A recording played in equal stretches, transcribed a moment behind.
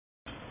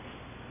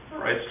All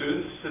right,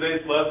 students,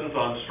 today's lesson is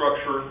on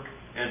structure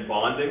and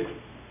bonding.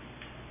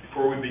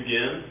 Before we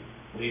begin,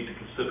 we need to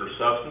consider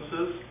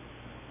substances.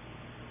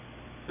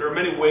 There are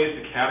many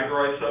ways to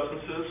categorize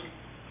substances.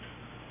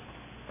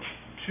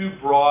 Two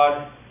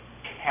broad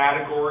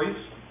categories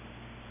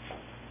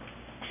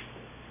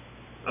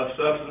of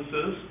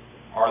substances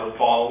are the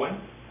following.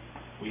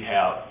 We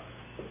have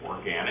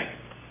organic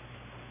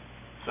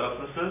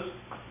substances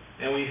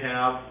and we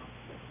have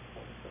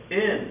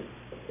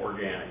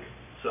inorganic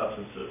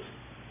substances.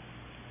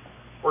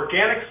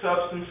 Organic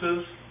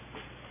substances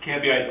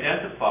can be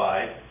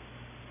identified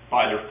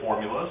by their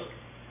formulas.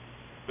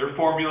 Their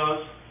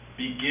formulas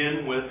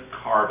begin with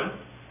carbon,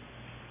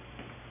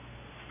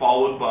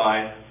 followed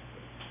by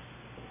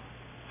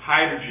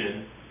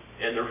hydrogen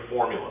in their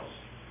formulas.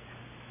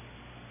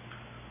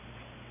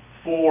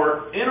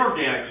 For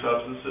inorganic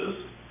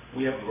substances,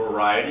 we have a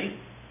variety.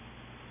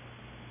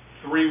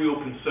 Three we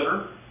will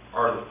consider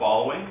are the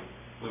following.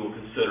 We will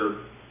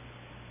consider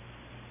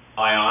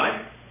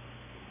ionic,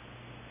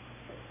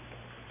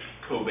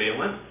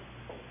 covalent,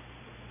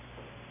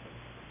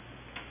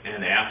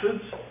 and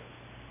acids.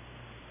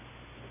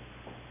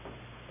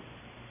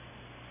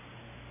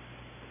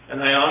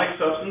 An ionic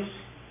substance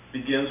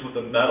begins with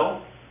a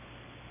metal,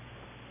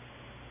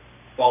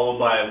 followed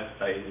by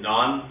a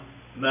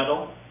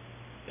non-metal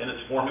in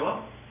its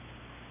formula.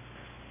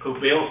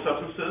 Covalent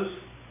substances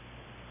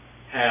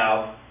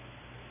have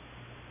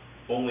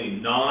only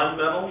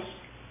non-metals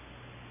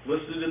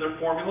listed in their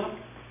formula,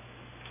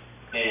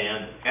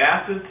 and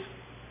acids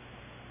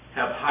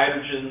have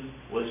hydrogen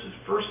listed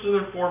first in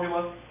their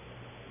formula,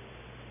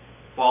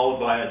 followed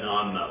by a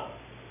non-metal.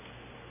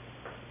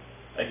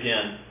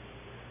 Again,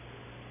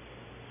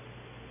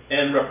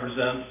 N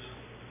represents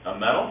a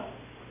metal.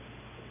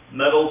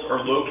 Metals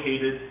are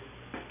located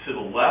to the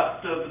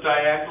left of the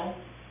diagonal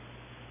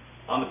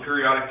on the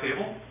periodic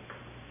table.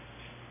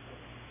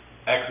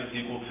 X is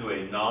equal to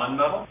a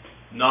non-metal.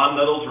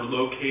 Non-metals are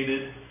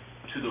located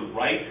to the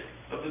right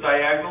of the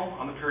diagonal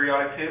on the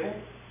periodic table.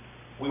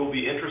 We will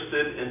be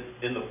interested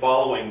in the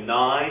following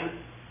 9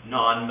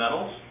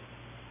 non-metals.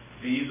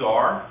 These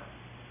are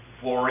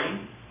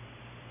fluorine,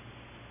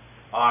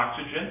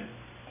 oxygen,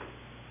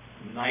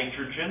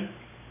 nitrogen,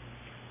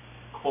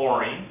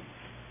 chlorine,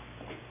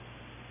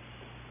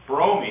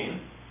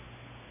 bromine,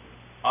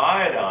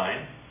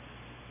 iodine,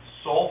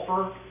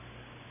 sulfur,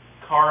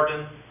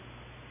 carbon,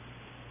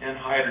 and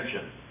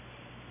hydrogen.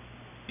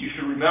 You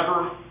should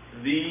remember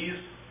these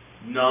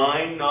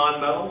 9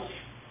 nonmetals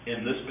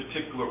in this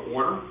particular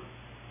order.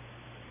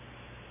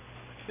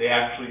 They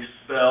actually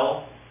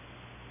spell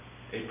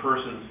a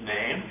person's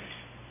name,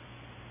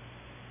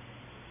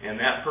 and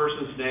that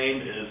person's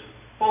name is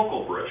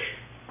Funkelbrich.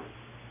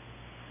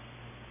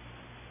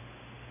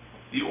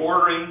 The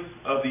ordering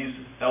of these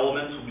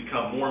elements will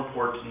become more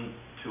important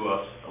to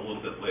us a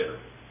little bit later.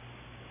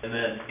 And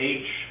then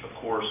H, of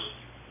course,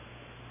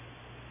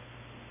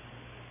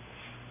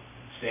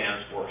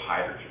 stands for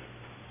hydrogen.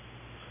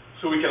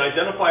 So we can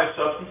identify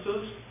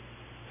substances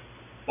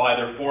by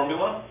their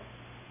formula.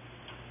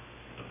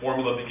 The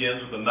formula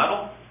begins with a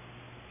metal,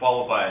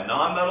 followed by a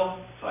non-metal,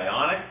 it's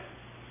ionic.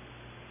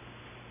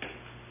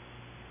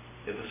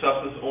 If the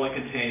substance only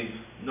contains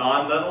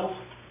non-metals,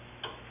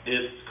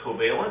 it's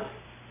covalent.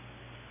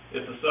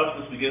 If the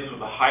substance begins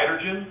with a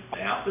hydrogen,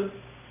 acid.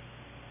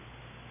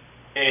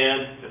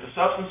 And if the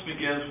substance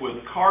begins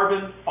with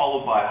carbon,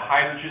 followed by a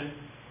hydrogen,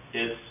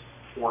 it's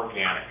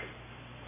organic.